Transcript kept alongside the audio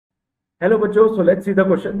Hello, bachcho. So let's see the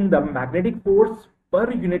question. The magnetic force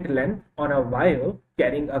per unit length on a wire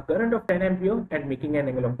carrying a current of 10 ampere and making an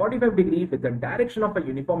angle of 45 degree with the direction of a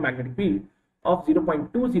uniform magnetic field of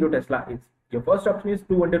 0.20 Tesla is. Your first option is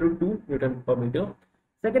 2 under root 2 Newton per meter.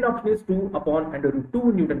 Second option is 2 upon under root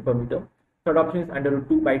 2 Newton per meter. Third option is under root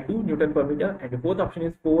 2 by 2 Newton per meter. And the fourth option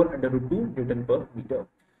is 4 under root 2 Newton per meter.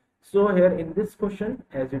 So here in this question,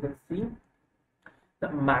 as you can see, the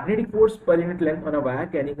magnetic force per unit length on a wire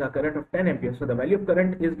carrying a current of 10 ampere. So the value of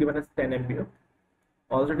current is given as 10 ampere.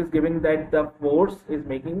 Also, it is given that the force is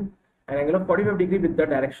making an angle of 45 degree with the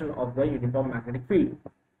direction of the uniform magnetic field.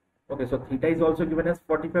 Okay, so theta is also given as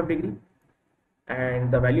 45 degree,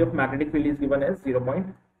 and the value of magnetic field is given as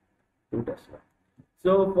 0.2 Tesla.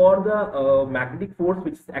 So for the magnetic force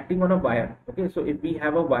which is acting on a wire, okay, so if we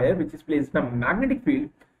have a wire which is placed in a magnetic field,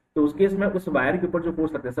 तो उस case में उस wire के ऊपर जो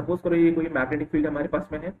force लगता है, suppose करो ये कोई मैग्नेटिक फील्ड हमारे पास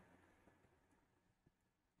में है,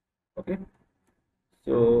 ओके,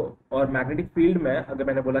 सो और मैग्नेटिक फील्ड में अगर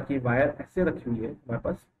मैंने बोला कि वायर ऐसे रखी हुई है हमारे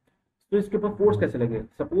पास, तो इसके ऊपर फोर्स कैसे लगे?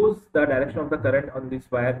 Suppose the direction of the current on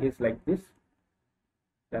this wire is like this,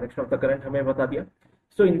 direction of the current हमें बता दिया.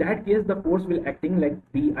 सो in that case the force will acting like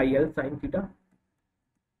BIL sin theta,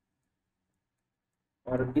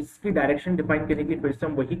 और इसकी डायरेक्शन डिफाइन करने के लिए फिर से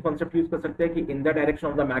हम वही कॉन्सेप्ट यूज कर सकते हैं कि in the direction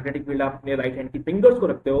of the magnetic field आप अपने राइट हैंड की फिंगर्स को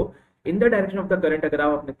रखते हो, in the direction of the current अगर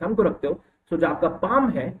आप अपने थंब को रखते हो, सो जो आपका पाम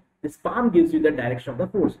है, this palm gives you the direction of the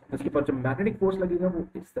force. इसके ऊपर जो मैग्नेटिक फोर्स लगेगा वो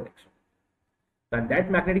इस direction, and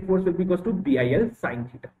that magnetic force will be equals to BIL sin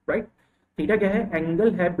theta, right. Theta क्या है?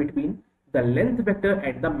 एंगल है between the length vector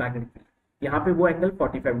and the magnetic field. यहाँ पे वो एंगल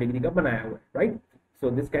 45 डिग्री का बनाया हुआ है, right.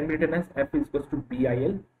 So this can be written as F is equals to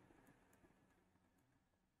BIL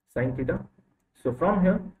sin theta. So from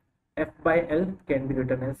here, F by L can be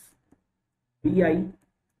written as BI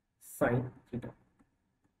sin theta.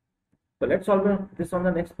 So let's solve this on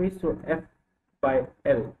the next page. So F by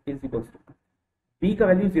L is equals to B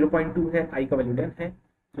का value 0.2 है, I का value 10 है.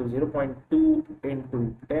 So 0.2 into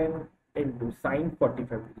 10 into sin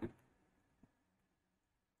 45 degree.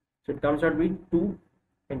 So it comes out to be 2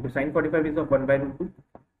 into sin 45 is of 1 by root 2.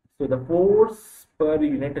 So the force per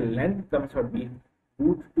unit length comes out to be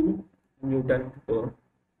root 2 Newton per.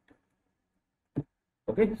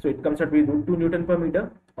 Okay, so it comes out to be root 2 Newton per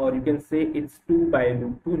meter, or you can say it's 2 by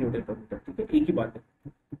root 2 Newton per meter. ठीक है, एक ही बात है.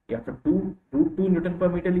 या फिर 2 root 2 Newton per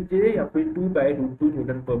meter लिखिए या फिर 2 by root 2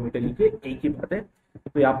 Newton per meter लिखिए, एक ही बात है.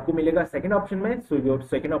 तो ये आपको मिलेगा सेकंड ऑप्शन में. So your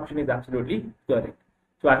second option is absolutely correct.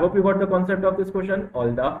 So I hope you got the concept of this question. All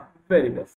the very best.